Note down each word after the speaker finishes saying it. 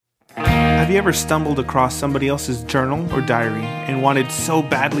you ever stumbled across somebody else's journal or diary and wanted so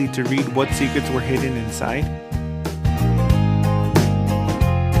badly to read what secrets were hidden inside?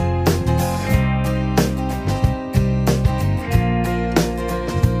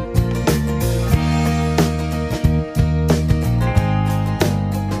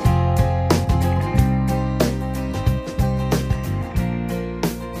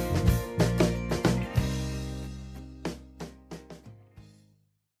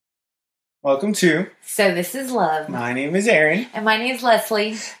 Welcome to So This Is Love. My name is Aaron. And my name is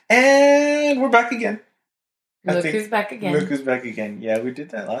Leslie. And we're back again. Look who's back again. Look who's back again. Yeah, we did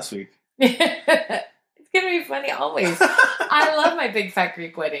that last week. It's going to be funny always. I love my Big Fat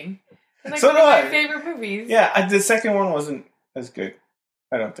Greek Wedding. It's like So one do of I. my favorite movies. Yeah, the second one wasn't as good.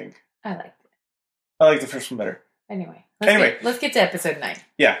 I don't think. I liked it. I like the first one better. Anyway, let's get to episode 9.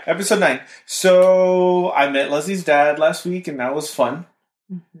 Yeah, episode 9. So I met Leslie's dad last week, and that was fun.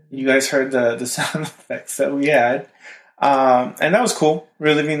 Mm-hmm. You guys heard the sound effects that we had. And that was cool.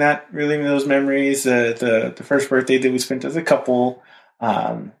 Reliving those memories. The first birthday that we spent as a couple.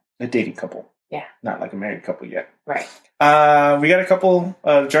 A dating couple. Yeah. Not like a married couple yet. Right. We got a couple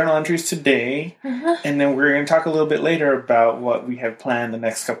of journal entries today. Uh-huh. And then we're going to talk a little bit later about what we have planned the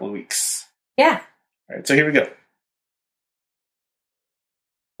next couple of weeks. Yeah. All right, so here we go.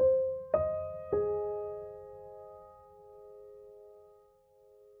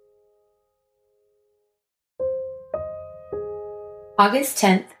 August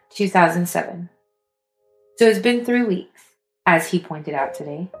 10th, 2007. So it's been 3 weeks, as he pointed out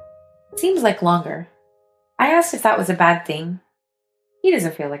today. It seems like longer. I asked if that was a bad thing. He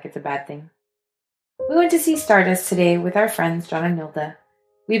doesn't feel like it's a bad thing. We went to see Stardust today with our friends John and Nilda.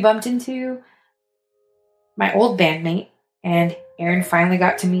 We bumped into my old bandmate, and Aaron finally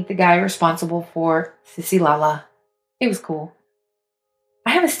got to meet the guy responsible for Sissy Lala. It was cool.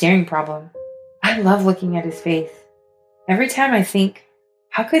 I have a staring problem. I love looking at his face. Every time I think,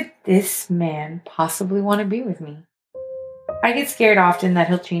 how could this man possibly want to be with me? I get scared often that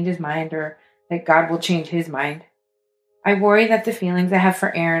he'll change his mind or that God will change his mind. I worry that the feelings I have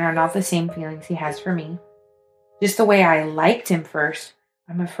for Aaron are not the same feelings he has for me. Just the way I liked him first,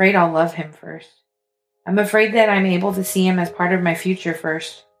 I'm afraid I'll love him first. I'm afraid that I'm able to see him as part of my future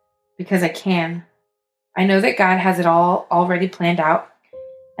first, because I can. I know that God has it all already planned out,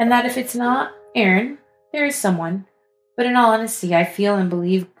 and that if it's not Aaron, there is someone. But in all honesty, I feel and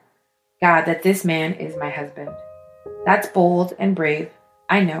believe God that this man is my husband. That's bold and brave,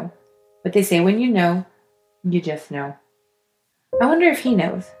 I know. But they say when you know, you just know. I wonder if he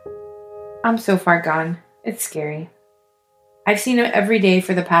knows. I'm so far gone. It's scary. I've seen him every day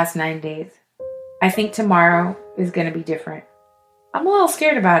for the past 9 days. I think tomorrow is going to be different. I'm a little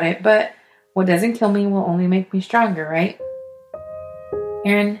scared about it, but what doesn't kill me will only make me stronger, right?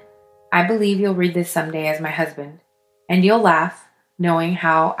 Aaron, I believe you'll read this someday as my husband. And you'll laugh, knowing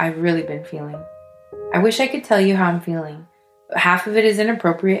how I've really been feeling. I wish I could tell you how I'm feeling, but half of it is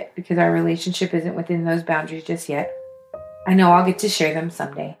inappropriate because our relationship isn't within those boundaries just yet. I know I'll get to share them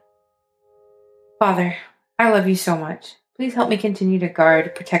someday. Father, I love you so much. Please help me continue to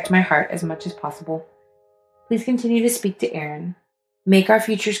protect my heart as much as possible. Please continue to speak to Aaron. Make our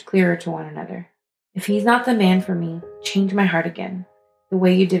futures clearer to one another. If he's not the man for me, change my heart again, the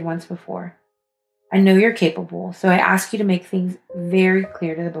way you did once before. I know you're capable, so I ask you to make things very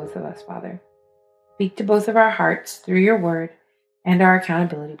clear to the both of us, Father. Speak to both of our hearts through your word and our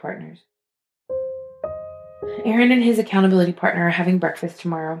accountability partners. Aaron and his accountability partner are having breakfast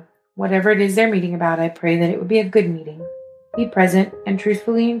tomorrow. Whatever it is they're meeting about, I pray that it would be a good meeting. Be present and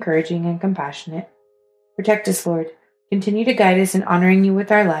truthfully encouraging and compassionate. Protect us, Lord. Continue to guide us in honoring you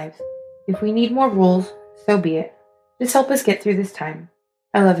with our lives. If we need more rules, so be it. Just help us get through this time.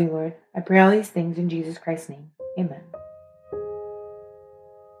 I love you, Lord. I pray all these things in Jesus Christ's name. Amen.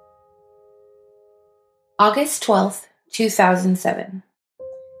 August 12th, 2007.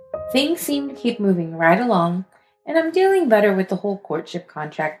 Things seem to keep moving right along, and I'm dealing better with the whole courtship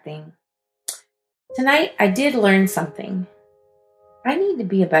contract thing. Tonight, I did learn something. I need to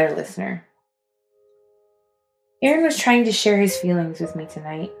be a better listener. Aaron was trying to share his feelings with me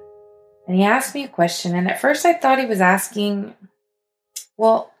tonight, and he asked me a question, and at first I thought he was asking...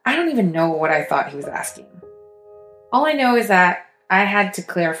 Well, I don't even know what I thought he was asking. All I know is that I had to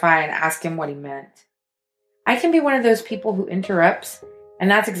clarify and ask him what he meant. I can be one of those people who interrupts, and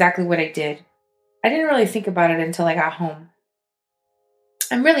that's exactly what I did. I didn't really think about it until I got home.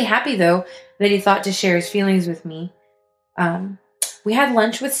 I'm really happy, though, that he thought to share his feelings with me. We had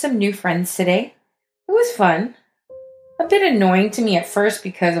lunch with some new friends today. It was fun. A bit annoying to me at first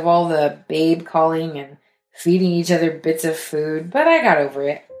because of all the babe calling and feeding each other bits of food, but I got over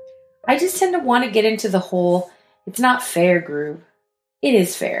it. I just tend to want to get into the whole, it's not fair groove. It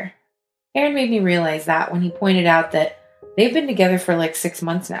is fair. Aaron made me realize that when he pointed out that they've been together for like 6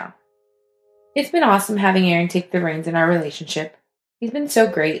 months now. It's been awesome having Aaron take the reins in our relationship. He's been so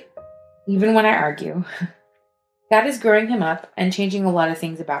great, even when I argue. God is growing him up and changing a lot of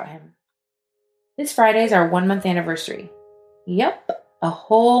things about him. This Friday is our 1-month anniversary. Yep, a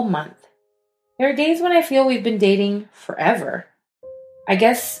whole month. There are days when I feel we've been dating forever. I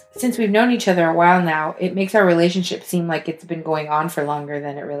guess since we've known each other a while now, it makes our relationship seem like it's been going on for longer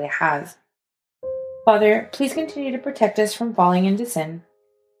than it really has. Father, please continue to protect us from falling into sin.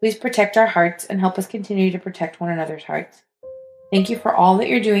 Please protect our hearts and help us continue to protect one another's hearts. Thank you for all that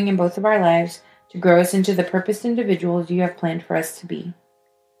you're doing in both of our lives to grow us into the purposed individuals you have planned for us to be.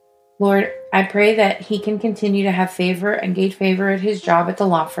 Lord, I pray that he can continue to have favor and gain favor at his job at the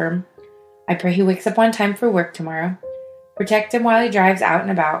law firm. I pray he wakes up on time for work tomorrow. Protect him while he drives out and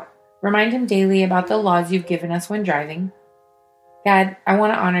about. Remind him daily about the laws you've given us when driving. God, I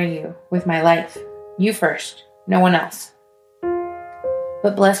want to honor you with my life. You first, no one else.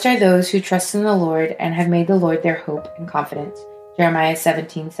 But blessed are those who trust in the Lord and have made the Lord their hope and confidence. Jeremiah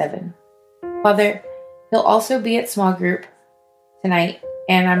 17:7. Father, he'll also be at small group tonight,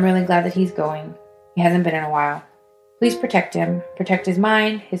 and I'm really glad that he's going. He hasn't been in a while. Please protect him, protect his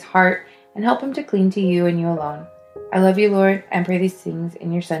mind, his heart, and help him to cling to you and you alone. I love you, Lord, and pray these things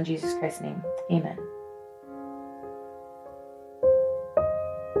in your Son, Jesus Christ's name. Amen.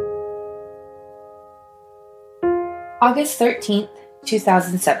 August 13th,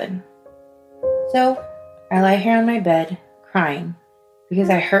 2007. So, I lie here on my bed, crying, because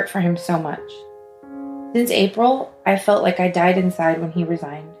I hurt for him so much. Since April, I felt like I died inside when he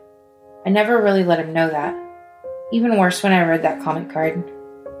resigned. I never really let him know that. Even worse when I read that comment card.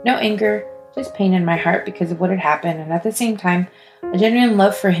 No anger, just pain in my heart because of what had happened, and at the same time, a genuine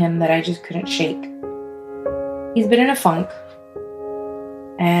love for him that I just couldn't shake. He's been in a funk,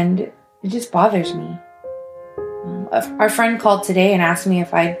 and it just bothers me. Our friend called today and asked me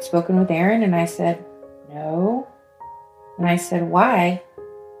if I'd spoken with Aaron, and I said, no. And I said, why?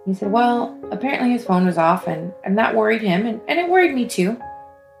 He said, well, apparently his phone was off, and that worried him, and it worried me too.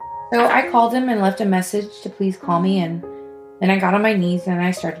 So I called him and left a message to please call me, and then I got on my knees and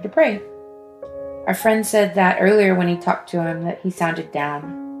I started to pray. Our friend said that earlier when he talked to him that he sounded down.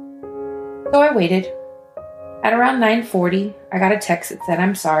 So I waited. At around 9:40, I got a text that said,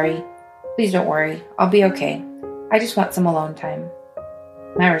 I'm sorry. Please don't worry. I'll be okay. I just want some alone time.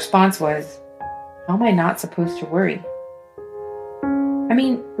 My response was, how am I not supposed to worry? I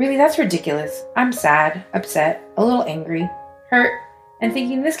mean, really, that's ridiculous. I'm sad, upset, a little angry, hurt, and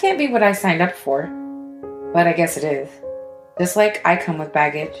thinking this can't be what I signed up for. But I guess it is. Just like I come with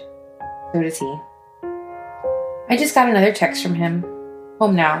baggage, so does he. I just got another text from him.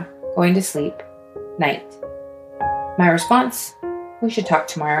 Home now, going to sleep. Night. My response, we should talk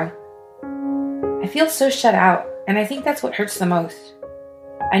tomorrow. I feel so shut out, and I think that's what hurts the most.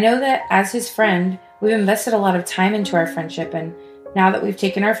 I know that as his friend, we've invested a lot of time into our friendship, and now that we've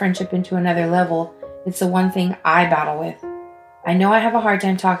taken our friendship into another level, it's the one thing I battle with. I know I have a hard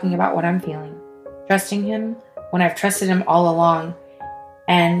time talking about what I'm feeling, trusting him when I've trusted him all along,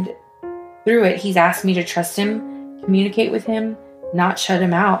 and through it, he's asked me to trust him, communicate with him, not shut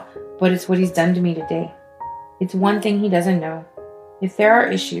him out, but it's what he's done to me today. It's one thing he doesn't know. If there are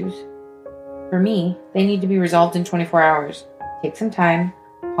issues, for me, they need to be resolved in 24 hours. Take some time,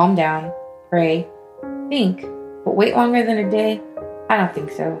 calm down, pray, think, but wait longer than a day? I don't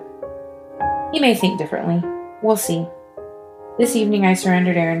think so. He may think differently. We'll see. This evening I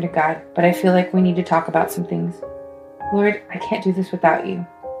surrendered Aaron to God, but I feel like we need to talk about some things. Lord, I can't do this without you.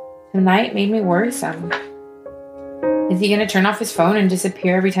 Tonight made me worrisome. Is he going to turn off his phone and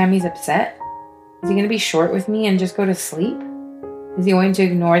disappear every time he's upset? Is he going to be short with me and just go to sleep? Is he going to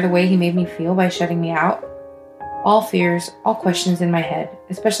ignore the way he made me feel by shutting me out? All fears, all questions in my head,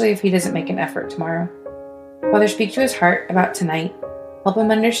 especially if he doesn't make an effort tomorrow. Father, speak to his heart about tonight. Help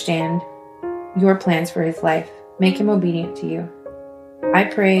him understand your plans for his life. Make him obedient to you. I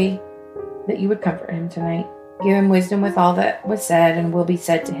pray that you would comfort him tonight. Give him wisdom with all that was said and will be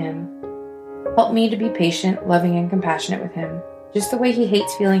said to him. Help me to be patient, loving, and compassionate with him. Just the way he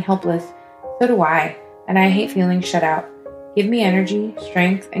hates feeling helpless, so do I, and I hate feeling shut out. Give me energy,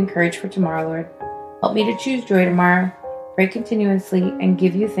 strength, and courage for tomorrow, Lord. Help me to choose joy tomorrow, pray continuously, and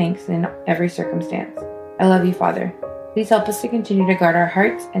give you thanks in every circumstance. I love you, Father. Please help us to continue to guard our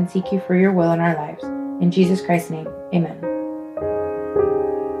hearts and seek you for your will in our lives. In Jesus Christ's name, amen.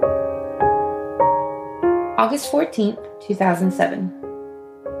 August 14th, 2007.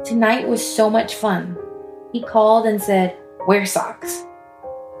 Tonight was so much fun. He called and said, wear socks.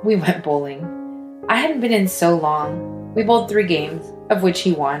 We went bowling. I hadn't been in so long. We bowled 3 games, of which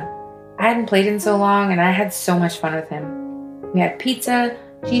he won. I hadn't played in so long, and I had so much fun with him. We had pizza,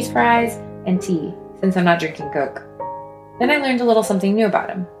 cheese fries, and tea, since I'm not drinking Coke. Then I learned a little something new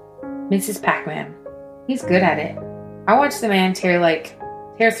about him. Mrs. Pac-Man. He's good at it. I watched the man tear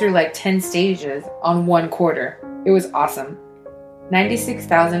through like 10 stages on 1 quarter. It was awesome.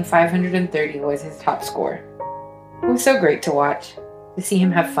 96,530 was his top score. It was so great to watch, to see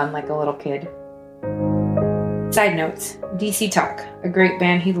him have fun like a little kid. Side notes, DC Talk, a great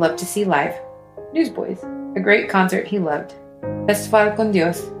band he'd love to see live. Newsboys, a great concert he loved. Festival con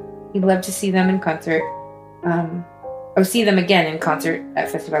Dios, he'd love to see them in concert. See them again in concert at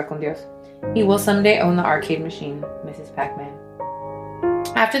Festival con Dios. He will someday own the arcade machine, Mrs. Pac-Man.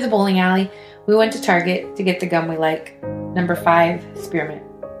 After the bowling alley, we went to Target to get the gum we like, number 5, spearmint.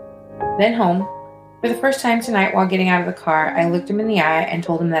 Then home. For the first time tonight while getting out of the car, I looked him in the eye and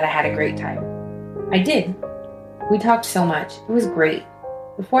told him that I had a great time. I did. We talked so much. It was great.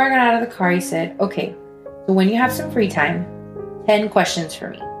 Before I got out of the car, he said, "Okay, so when you have some free time, 10 questions for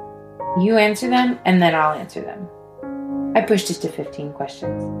me. You answer them, and then I'll answer them." I pushed it to 15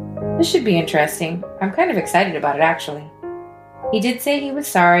 questions. This should be interesting. I'm kind of excited about it, actually. He did say he was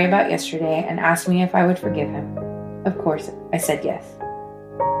sorry about yesterday and asked me if I would forgive him. Of course, I said yes.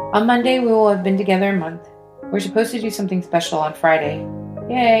 On Monday, we will have been together a month. We're supposed to do something special on Friday.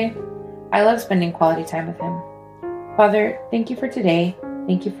 Yay! I love spending quality time with him. Father, thank you for today.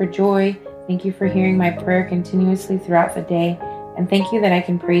 Thank you for joy. Thank you for hearing my prayer continuously throughout the day. And thank you that I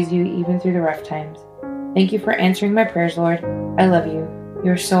can praise you even through the rough times. Thank you for answering my prayers, Lord. I love you.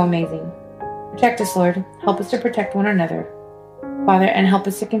 You are so amazing. Protect us, Lord. Help us to protect one another. Father, and help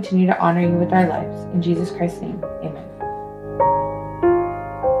us to continue to honor you with our lives. In Jesus Christ's name, amen.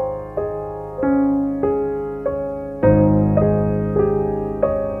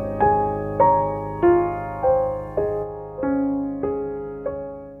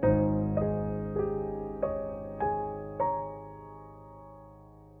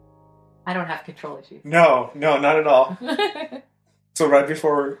 I don't have control issues. No, not at all. So right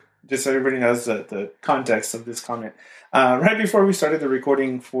before, just so everybody knows the context of this comment, right before we started the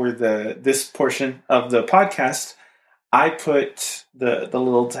recording for this portion of the podcast, I put the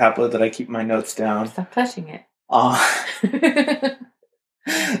little tablet that I keep my notes down. Stop touching it. On the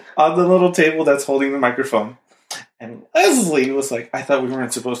little table that's holding the microphone. And Leslie was like, "I thought we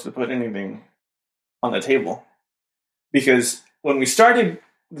weren't supposed to put anything on the table." Because when we started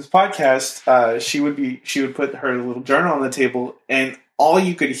this podcast, she would put her little journal on the table, and all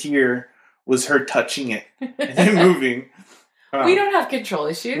you could hear was her touching it and then moving. We don't have control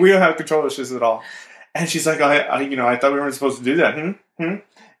issues. We don't have control issues at all. And she's like, I thought we weren't supposed to do that.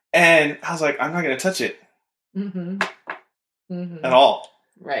 And I was like, I'm not going to touch it at all.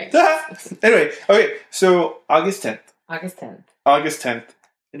 Right. Anyway, okay. So August 10th. August 10th.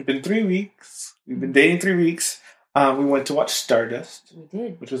 It had been 3 weeks. We've been dating 3 weeks. We went to watch Stardust. We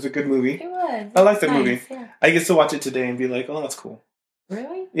did. Which was a good movie. It was. I like that movie. Yeah. I get to watch it today and be like, oh, that's cool.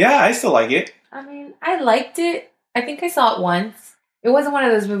 Really? Yeah, I still like it. I mean, I liked it. I think I saw it once. It wasn't one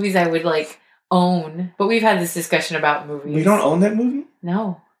of those movies I would, own. But we've had this discussion about movies. We don't own that movie?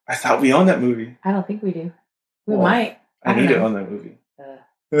 No. I thought we owned that movie. I don't think we do. We might. I need to own that movie.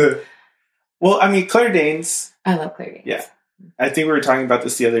 Well, I mean, Claire Danes. I love Claire Danes. Yeah. I think we were talking about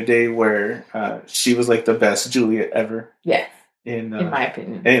this the other day where she was like the best Juliet ever. Yes. In my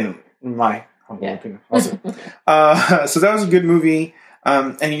opinion. In my opinion. Also. So that was a good movie.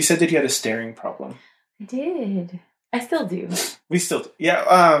 And you said that you had a staring problem. I did. I still do. We still do.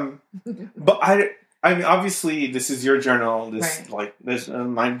 Yeah. But I mean, obviously, this is your journal. This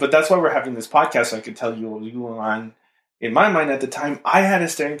mine. But that's why we're having this podcast. So I could tell you what was going on in my mind at the time. I had a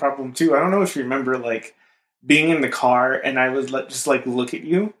staring problem too. I don't know if you remember, being in the car and I was just look at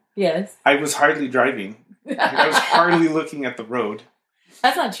you. Yes. I was hardly driving. I was hardly looking at the road.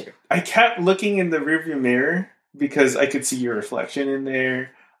 That's not true. I kept looking in the rearview mirror because I could see your reflection in there.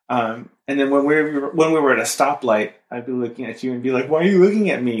 And then when we were at a stoplight, I'd be looking at you and be like, "Why are you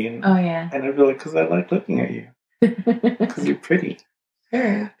looking at me?" And, oh yeah. And I'd be like, "Because I like looking at you. Because you're pretty."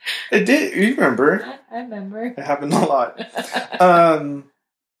 Sure. It did. You remember? I remember. It happened a lot.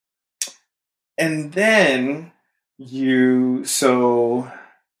 And then you so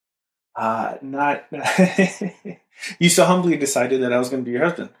humbly decided that I was going to be your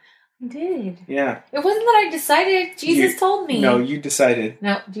husband. I did. Yeah. It wasn't that I decided. Jesus told me. No, you decided.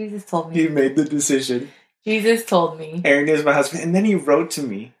 No, Jesus told me. You made the decision. Jesus told me. Aaron is my husband. And then he wrote to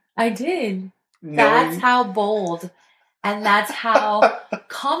me. I did. That's how bold and that's how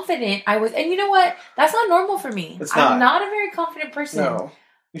confident I was. And you know what? That's not normal for me. I'm not a very confident person. No.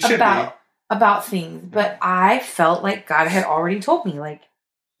 You should about things, but I felt like God had already told me, like,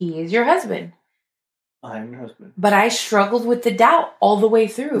 he is your husband. I'm your husband. But I struggled with the doubt all the way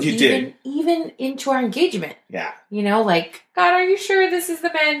through. You did. Even into our engagement. Yeah. You know, like, God, are you sure this is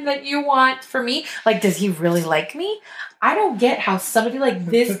the man that you want for me? Like, does he really like me? I don't get how somebody like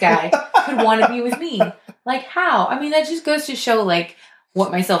this guy could want to be with me. Like, how? I mean, that just goes to show, like,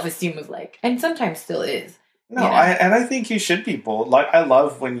 what my self-esteem was like. And sometimes still is. No, you know? I think you should be bold. Like, I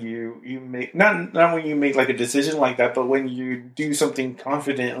love when you make, not when you make, like, a decision like that, but when you do something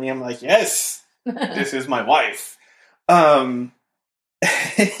confidently, I'm like, yes! This is my wife. And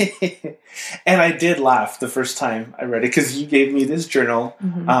I did laugh the first time I read it because you gave me this journal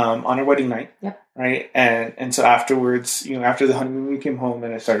on our wedding night. Yep. Right. And so afterwards, after the honeymoon, we came home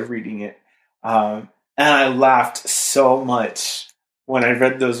and I started reading it. And I laughed so much when I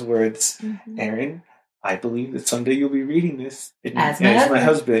read those words. Aaron, I believe that someday you'll be reading this as my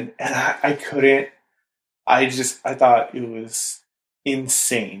husband. And I couldn't. I thought it was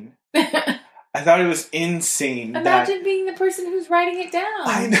insane. I thought it was insane. Imagine being the person who's writing it down.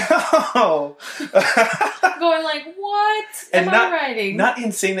 I know. Going like, what am I writing? Not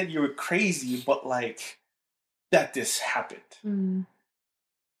insane that you were crazy, but like that this happened.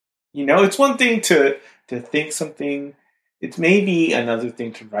 It's one thing to think something. It's maybe another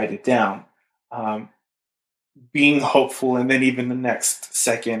thing to write it down. Being hopeful, and then even the next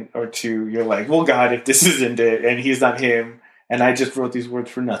second or two, you're like, well, God, if this isn't it, and he's not him, and I just wrote these words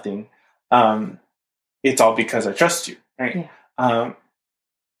for nothing. It's all because I trust you, right? Yeah.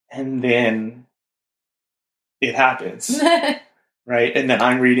 And then it happens, right? And then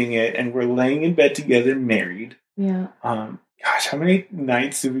I'm reading it, and we're laying in bed together, married. Yeah. Gosh, how many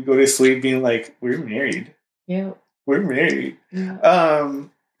nights did we go to sleep being like, we're married? Yeah. We're married. Yeah.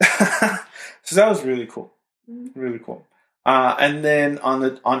 So that was really cool, really cool. And then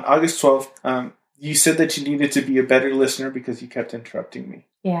on August 12th, you said that you needed to be a better listener because you kept interrupting me.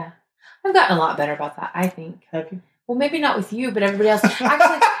 Yeah. I've gotten a lot better about that, I think. Have you? Well, maybe not with you, but everybody else. Actually,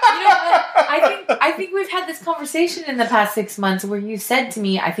 you know what? I think we've had this conversation in the past 6 months where you said to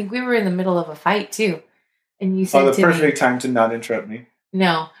me, I think we were in the middle of a fight too. And you said to me... the perfect time to not interrupt me.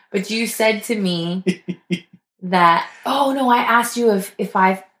 No, but you said to me that, I asked you if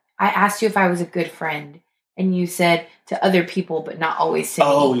I was a good friend. And you said to other people, but not always to me.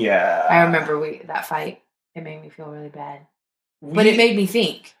 Oh, yeah. I remember that fight. It made me feel really bad. But it made me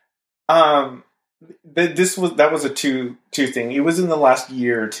think. That was a two thing. It was in the last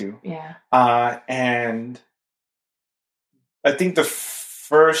year or two. Yeah. And I think the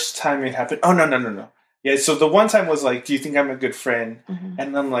first time it happened. Oh, no. Yeah. So the one time was like, do you think I'm a good friend?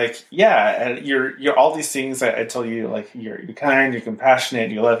 And I'm like, yeah. And you're all these things I tell you, like you're kind, you're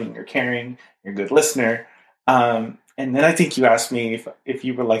compassionate, you're loving, you're caring, you're a good listener. And then I think you asked me if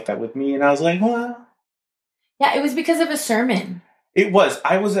you were like that with me, and I was like, well, yeah, it was because of a sermon. It was.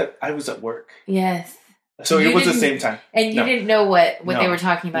 I was at work. Yes. So it was the same time. And you didn't know what they were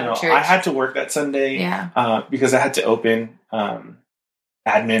talking about at church. I had to work that Sunday. Yeah. Because I had to open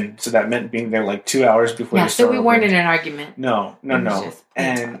admin, so that meant being there like 2 hours before. Yeah. So we weren't in an argument. No.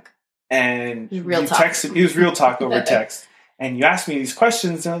 And it was real talk. It was real talk over text. And you asked me these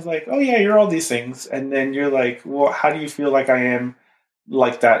questions, and I was like, oh, yeah, you're all these things. And then you're like, well, how do you feel like I am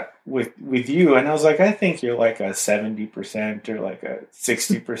like that with you? And I was like, I think you're like a 70% or like a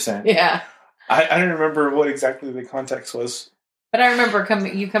 60%. Yeah. I don't remember what exactly the context was. But I remember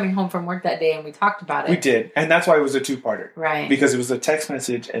you coming home from work that day, and we talked about it. We did. And that's why it was a two-parter. Right. Because it was a text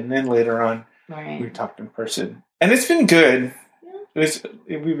message, and then later on, we talked in person. And it's been good. Yeah.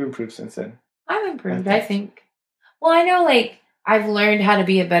 We've improved since then. I've improved, I think. Well, I know, like, I've learned how to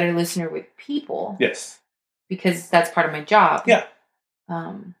be a better listener with people. Yes. Because that's part of my job. Yeah.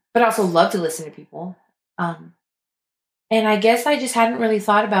 But I also love to listen to people. And I guess I just hadn't really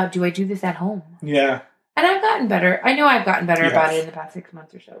thought about, do I do this at home? Yeah. And I've gotten better. I know I've gotten better about it in the past 6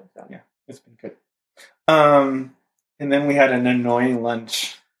 months or so. Yeah, it's been good. And then we had an annoying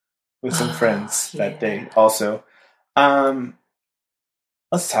lunch with some friends that day also.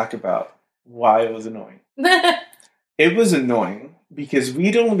 Let's talk about why it was annoying. It was annoying because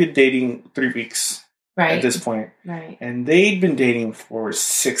we'd only been dating 3 weeks at this point. Right. And they'd been dating for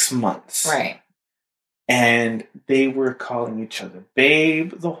 6 months. Right. And they were calling each other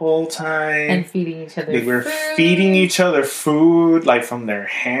babe the whole time. And feeding each other food. They were feeding each other food, like from their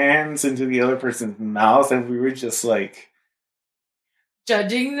hands into the other person's mouth. And we were just like...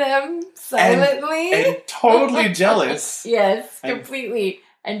 judging them silently. And totally jealous. Yes, completely.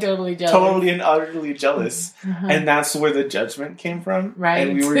 And totally jealous. Totally and utterly jealous. And that's where the judgment came from. Right.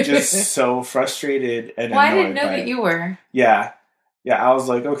 And we were just so frustrated and annoyed. I didn't know that you were. Yeah. Yeah, I was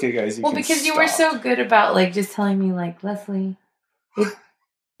like, okay, guys, you well, can because you were stop. so good about like just telling me like, Leslie,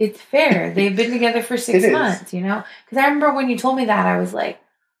 it's fair. They've been together for 6 It is. months, you know? Because I remember when you told me that, I was like,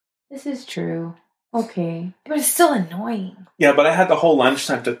 this is true. Okay. But it's still annoying. Yeah, but I had the whole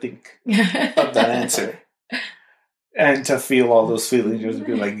lunchtime to think of that answer. And to feel all those feelings, just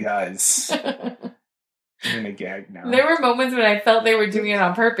be like, guys, I'm gonna gag now. There were moments when I felt they were doing it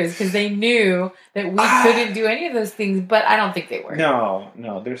on purpose because they knew that we couldn't do any of those things, but I don't think they were. No,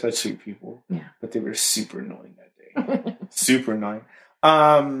 they're such sweet people. Yeah. But they were super annoying that day. Super annoying.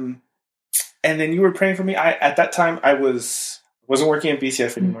 And then you were praying for me. At that time I wasn't working at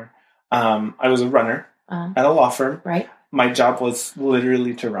BCF anymore. I was a runner at a law firm. Right. My job was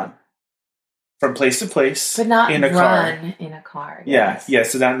literally to run from place to place, but not in a run car. In a car. Yeah, yeah.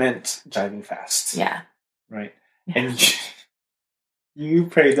 So that meant driving fast. Yeah. Right. Yeah. And you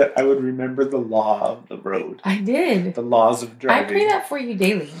prayed that I would remember the law of the road. I did. The laws of driving. I pray that for you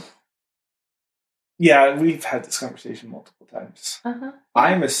daily. Yeah, we've had this conversation multiple times. Uh-huh.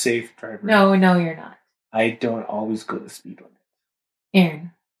 I'm a safe driver. No, you're not. I don't always go the speed limit.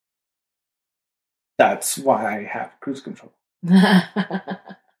 Aaron. That's why I have cruise control.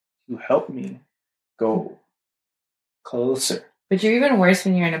 To help me go closer. But you're even worse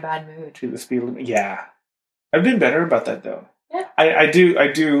when you're in a bad mood. To the speed limit. Yeah. I've been better about that though. Yeah. I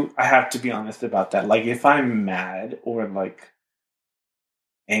do. I have to be honest about that. Like if I'm mad or like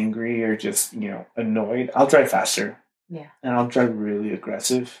angry or just, annoyed, I'll drive faster. Yeah. And I'll drive really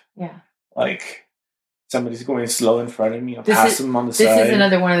aggressive. Yeah. Like somebody's going slow in front of me, I'll pass them on the side. This is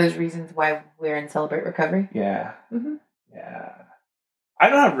another one of those reasons why we're in Celebrate Recovery. Yeah. Mm-hmm. Yeah. I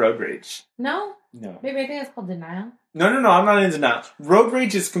don't have road rage. No? No. Maybe I think that's called denial. No, I'm not into denial. Road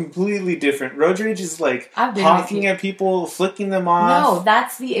rage is completely different. Road rage is like honking at people, flicking them off. No,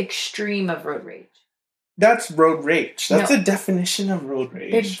 that's the extreme of road rage. That's road rage. That's the definition of road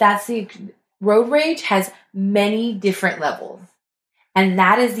rage. Road rage has many different levels. And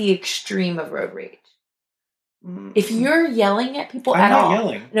that is the extreme of road rage. If you're yelling at people I'm at not all.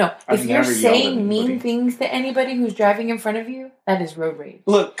 yelling. No, I've if you're never yelled at saying mean anybody. things to anybody who's driving in front of you, that is road rage.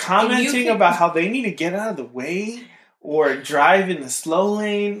 Look, commenting about how they need to get out of the way or drive in the slow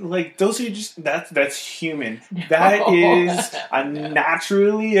lane, like those are just that's human. That is a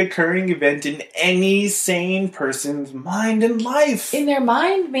naturally occurring event in any sane person's mind and life. In their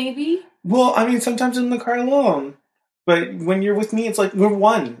mind, maybe. Well, I mean, sometimes in the car alone. But when you're with me, it's like we're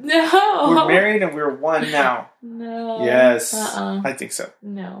one. No. We're married and we're one now. No. Yes. I think so.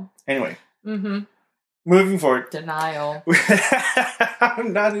 No. Anyway. Mm-hmm. Moving forward. Denial.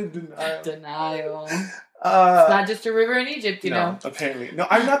 I'm not in denial. Denial. It's not just a river in Egypt, you know. Apparently. No,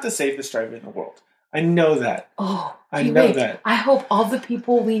 I'm not the safest driver in the world. I know that. Oh. I know that. I hope all the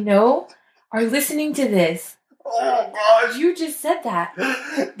people we know are listening to this. Oh, gosh. You just said that.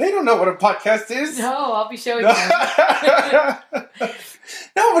 They don't know what a podcast is. No, I'll be showing them.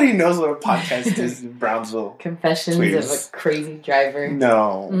 Nobody knows what a podcast is in Brownsville. Confessions of a crazy driver.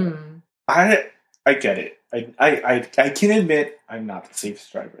 No. Mm. I get it. I can admit I'm not the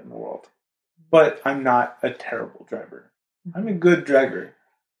safest driver in the world. But I'm not a terrible driver. I'm a good driver.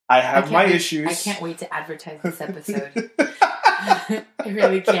 I have my issues. I can't wait to advertise this episode. I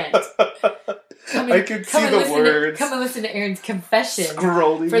really can't. I can see the words. Come and listen to Aaron's confession.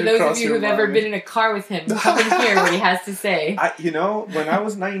 Scrolling for those across of you your who've ever mind. been in a car with him, come and hear what he has to say. When I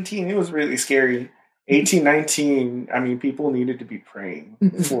was 19, it was really scary. 18, 19, I mean, people needed to be praying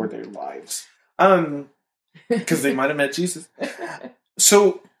for their lives. Because they might have met Jesus.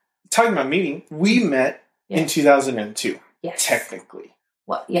 So, talking about meeting, we met in 2002. Yes. Technically.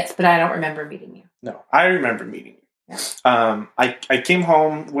 Well, yes, but I don't remember meeting you. No, I remember meeting you. Yeah. I came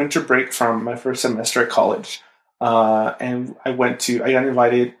home winter break from my first semester at college, and I got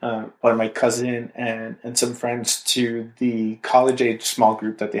invited by my cousin and some friends to the college age small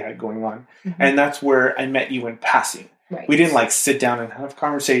group that they had going on, and that's where I met you in passing. Right. We didn't sit down and have a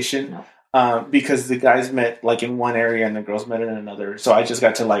conversation because the guys met in one area and the girls met in another, so I just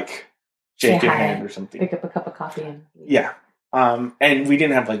got to shake your hand or something, pick up a cup of coffee, and yeah. And we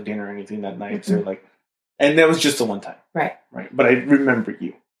didn't have dinner or anything that night, so and that was just the one time. Right. But I remember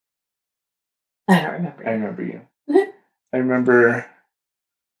you. I don't remember. I remember you. I remember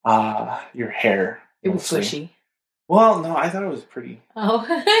your hair. It was bushy. Well, no, I thought it was pretty. Oh.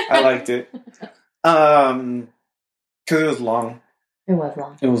 I liked it. Because it was long. It was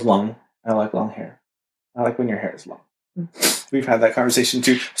long. It was long. I like long hair. I like when your hair is long. We've had that conversation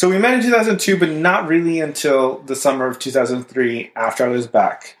too. So we met in 2002, but not really until the summer of 2003 after I was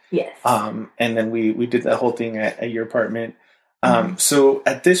back. Yes. And then we did that whole thing at your apartment. So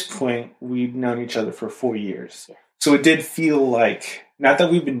at this point, we'd known each other for 4 years. Yeah. So it did feel like, not that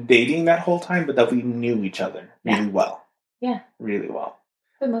we've been dating that whole time, but that we knew each other really well. Yeah. Really well.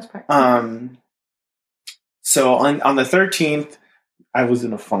 For the most part. So on the 13th, I was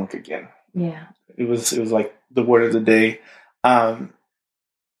in a funk again. Yeah. It was like the word of the day. I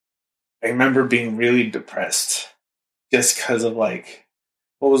remember being really depressed just because of like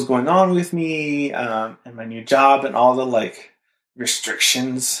what was going on with me and my new job and all the like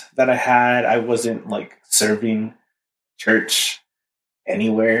restrictions that I had. I wasn't like serving church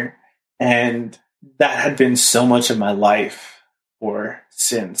anywhere, and that had been so much of my life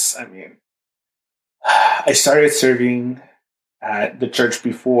since. I mean, I started serving at the church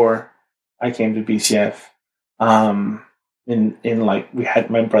before I came to BCF. In like, we had,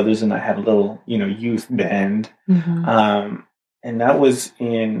 my brothers and I had a little, youth band. Mm-hmm. And that was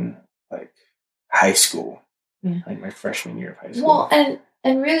in like high school, like my freshman year of high school. Well,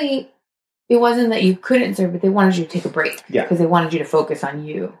 and really, it wasn't that you couldn't serve, but they wanted you to take a break. Yeah. Because they wanted you to focus on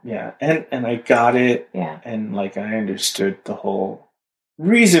you. Yeah. And I got it. Yeah. And like, I understood the whole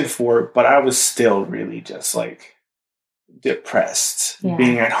reason for it, but I was still really just like depressed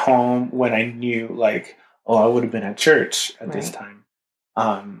being at home when I knew like, oh, I would have been at church at this time.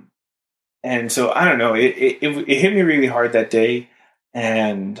 And so I don't know, it hit me really hard that day,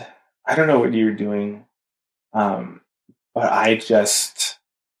 and I don't know what you were doing. But I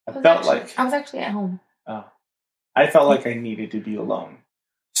felt like I was actually at home. I felt like I needed to be alone.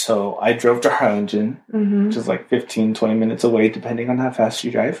 So I drove to Harlingen, which is like 15, 20 minutes away, depending on how fast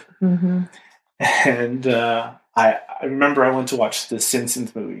you drive. Mm-hmm. And I remember I went to watch the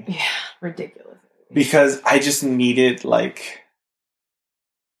Simpsons movie. Yeah, ridiculous. Because I just needed like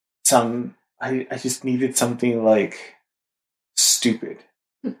I just needed something like stupid.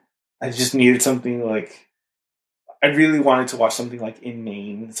 I just needed something like, I really wanted to watch something like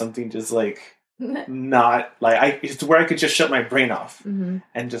inane, something just like not like it's where I could just shut my brain off and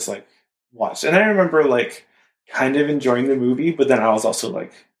just like watch. And I remember like kind of enjoying the movie, but then I was also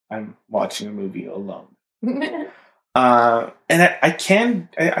like, I'm watching a movie alone. And I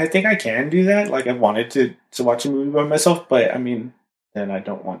think I can do that. Like, I wanted to watch a movie by myself, but I mean, then I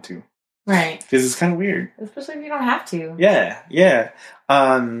don't want to. Right. Because it's kind of weird. Especially if you don't have to. Yeah, yeah.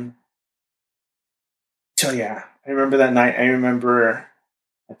 So yeah, I remember that night. I remember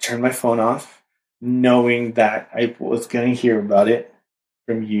I turned my phone off, knowing that I was going to hear about it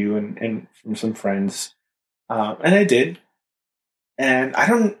from you and from some friends. And I did. And I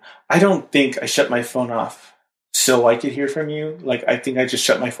don't think I shut my phone off so I could hear from you. Like, I think I just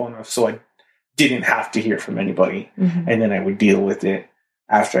shut my phone off so I didn't have to hear from anybody. Mm-hmm. And then I would deal with it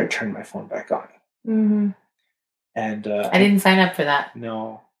after I turned my phone back on. Mm-hmm. And I didn't sign up for that.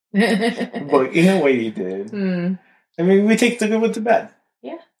 No. But in a way you did. Mm. I mean, we take the good with the bad.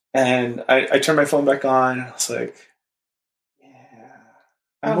 Yeah. And I turned my phone back on, and I was like, yeah,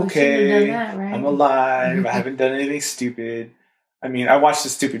 I'm okay. That, right? I'm alive. I haven't done anything stupid. I mean, I watched a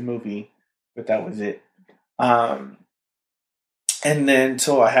stupid movie, but that was it. And then,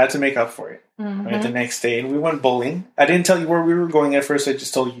 so I had to make up for it right, the next day. And we went bowling. I didn't tell you where we were going at first. I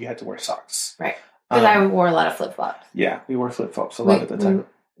just told you had to wear socks. Right. Because I wore a lot of flip-flops. Yeah, we wore flip-flops a lot of the time.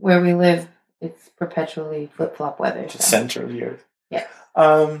 Where we live, it's perpetually flip-flop weather. It's the center of the earth. Yes.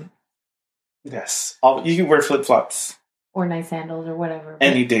 Yes. You can wear flip-flops. Or nice sandals or whatever.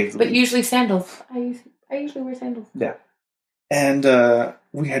 Any day. But usually sandals. I usually wear sandals. Yeah. And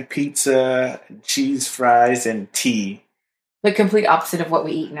we had pizza, and cheese fries, and tea. The complete opposite of what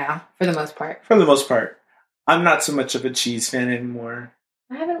we eat now, for the most part. For the most part. I'm not so much of a cheese fan anymore.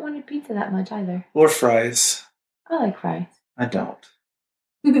 I haven't wanted pizza that much either. Or fries. I like fries. I don't.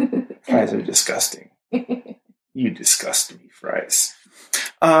 Fries are disgusting. You disgust me, fries.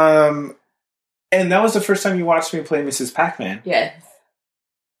 And that was the first time you watched me play Mrs. Pac-Man. Yes.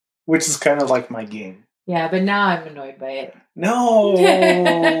 Which is kind of like my game. Yeah, but now I'm annoyed by it. No!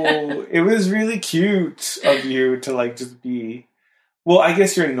 It was really cute of you to like just be... Well, I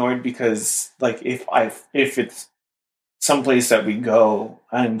guess you're annoyed because like if it's someplace that we go,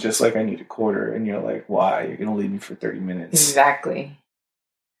 I'm just like, I need a quarter, and you're like, why? You're gonna leave me for 30 minutes. Exactly.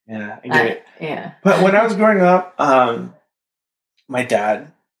 Yeah, I get it. Yeah. But when I was growing up, my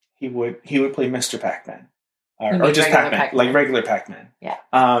dad, he would play Mr. Pac-Man. Or just Pac-Man, like regular Pac-Man. Yeah.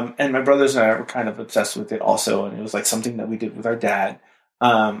 And my brothers and I were kind of obsessed with it also, and it was like something that we did with our dad.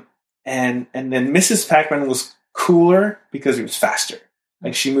 And then Mrs. Pac-Man was cooler because it was faster.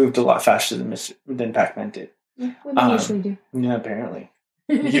 Like, she moved a lot faster than Pac-Man did. Yeah, what do you usually do? Yeah, apparently.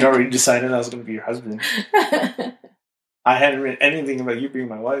 You'd already decided I was going to be your husband. I hadn't written anything about you being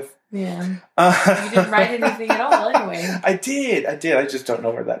my wife. Yeah. You didn't write anything at all anyway. I did. I just don't know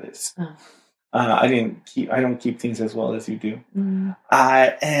where that is. I don't keep things as well as you do. Mm.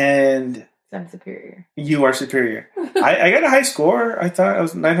 And I'm superior. You are superior. I got a high score. I thought I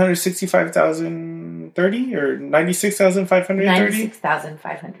was 965,030 or 96,530.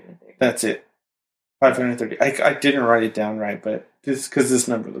 96,530. That's it. 530. I didn't write it down right, but because this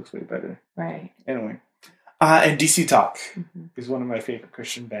number looks way better. Right. Anyway. And DC Talk is one of my favorite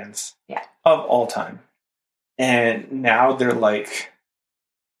Christian bands of all time. And now they're like,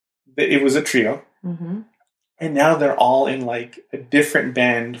 it was a trio. Mm-hmm. And now they're all in like a different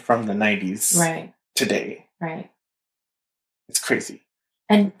band from the 90s today. Right. It's crazy.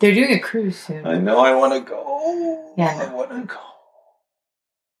 And they're doing a cruise soon. I know. I want to go. Yeah. I want to go.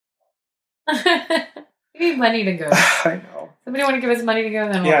 We need money to go. I know. Somebody want to give us money to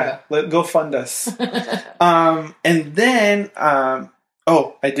go? Then we'll go fund us. And then, I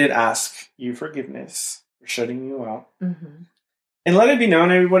did ask you forgiveness for shutting you out. Mm-hmm. And let it be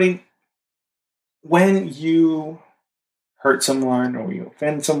known, everybody, when you hurt someone or you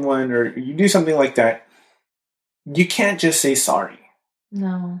offend someone or you do something like that, you can't just say sorry.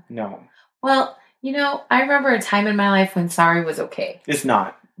 No. Well, I remember a time in my life when sorry was okay. It's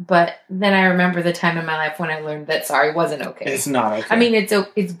not. But then I remember the time in my life when I learned that sorry wasn't okay. It's not okay. I mean, it's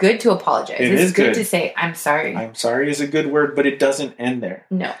good to apologize. It's good to say, I'm sorry. I'm sorry is a good word, but it doesn't end there.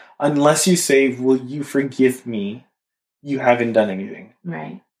 No. Unless you say, will you forgive me? You haven't done anything.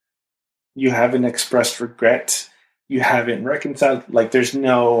 Right. You haven't expressed regret. You haven't reconciled. Like, there's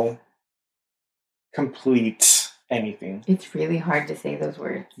no complete anything. It's really hard to say those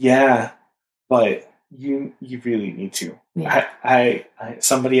words. Yeah, but you really need to. Yeah. I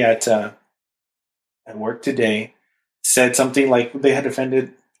somebody at work today said something like they had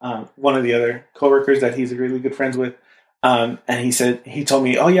offended one of the other coworkers that he's really good friends with, and he told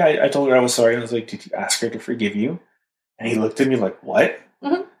me, "Oh yeah, I told her I was sorry." I was like, "Did you ask her to forgive you?" And he looked at me like, "What?"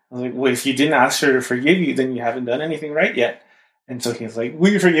 Mm-hmm. I was like, "Well, if you didn't ask her to forgive you, then you haven't done anything right yet." And so he's like,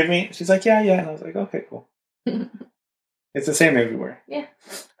 "Will you forgive me?" She's like, "Yeah." And I was like, "Okay, cool." It's the same everywhere. Yeah.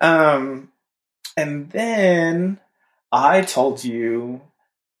 And then I told you,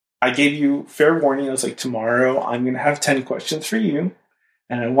 I gave you fair warning. I was like, tomorrow I'm going to have 10 questions for you,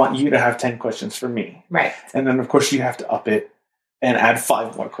 and I want you to have 10 questions for me. Right. And then, of course, you have to up it and add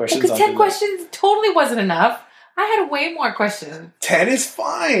 5 more questions. Because 10 questions totally wasn't enough. I had way more questions. 10 is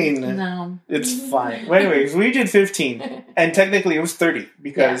fine. No. It's fine. Well, anyways, we did 15. And technically it was 30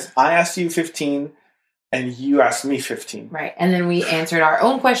 because I asked you 15 and you asked me 15. Right. And then we answered our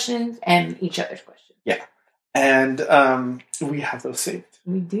own questions and each other's questions. Yeah. And we have those saved.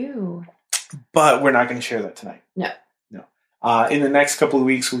 We do. But we're not going to share that tonight. No. In the next couple of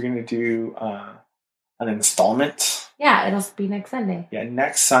weeks, we're going to do an installment. Yeah, it'll be next Sunday. Yeah,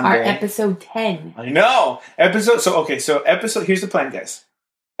 next Sunday. Our episode 10. I know. Here's the plan, guys.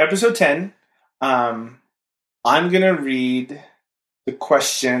 Episode 10, I'm going to read the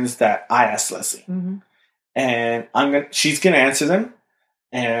questions that I asked Leslie. Mm-hmm. And she's going to answer them,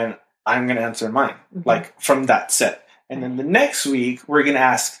 and I'm going to answer mine, like from that set. And then the next week, we're going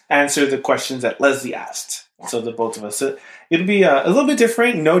to answer the questions that Leslie asked. Yeah. So the both of us. So it'll be a little bit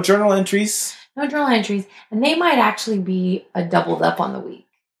different. No journal entries. No journal entries. And they might actually be doubled up on the week.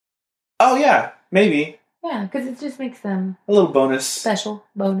 Oh, yeah. Maybe. Yeah, because it just makes them... a little bonus. Special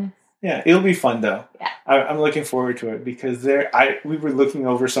bonus. Yeah, it'll be fun, though. Yeah. I'm looking forward to it because we were looking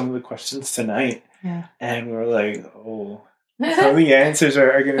over some of the questions tonight. Yeah. And we were like, oh, some of the answers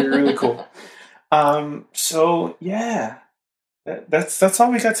are going to be really cool. So, yeah. That's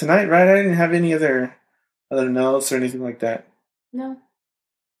all we got tonight, right? I didn't have any other notes or anything like that. No.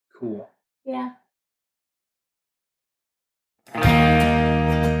 Cool. Yeah.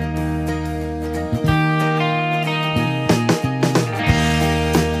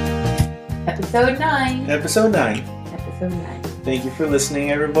 Episode 9. Episode 9. Thank you for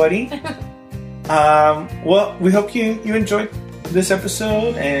listening, everybody. Well, we hope you enjoyed this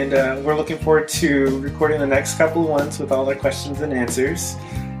episode, and we're looking forward to recording the next couple of ones with all our questions and answers.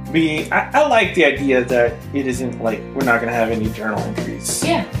 I like the idea that it isn't like we're not going to have any journal entries.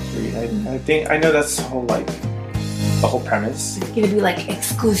 Yeah. I know that's the whole premise. It's going to be like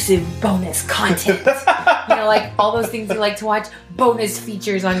exclusive bonus content. Like all those things you like to watch. Bonus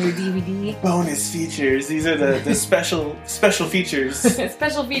features on your DVD. Bonus features. These are the special features.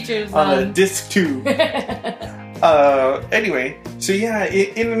 Special features on the disc 2. Anyway, so yeah,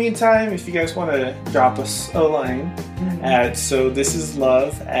 in the meantime, if you guys want to drop us a line at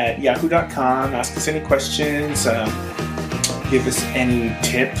sothislove@yahoo.com, ask us any questions, give us any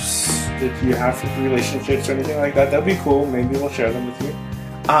tips that you have for relationships or anything like that, that'd be cool. Maybe we'll share them with you.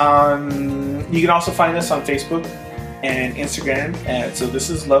 You can also find us on Facebook and Instagram at So This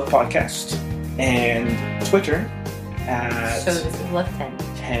Is Love Podcast. and Twitter at So this is Love 10.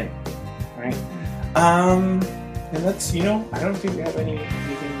 10. Right? And that's, I don't think we have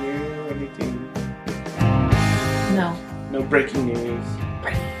anything new, anything. No. No breaking news.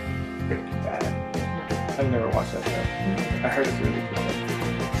 Breaking Bad. I've never watched that show. I heard it's really good.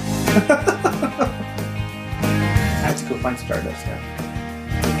 I have to go find Stardust now.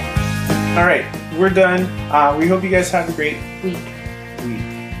 Alright, we're done. We hope you guys have a great Week. week.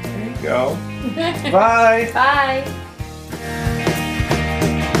 There you go. Bye. Bye.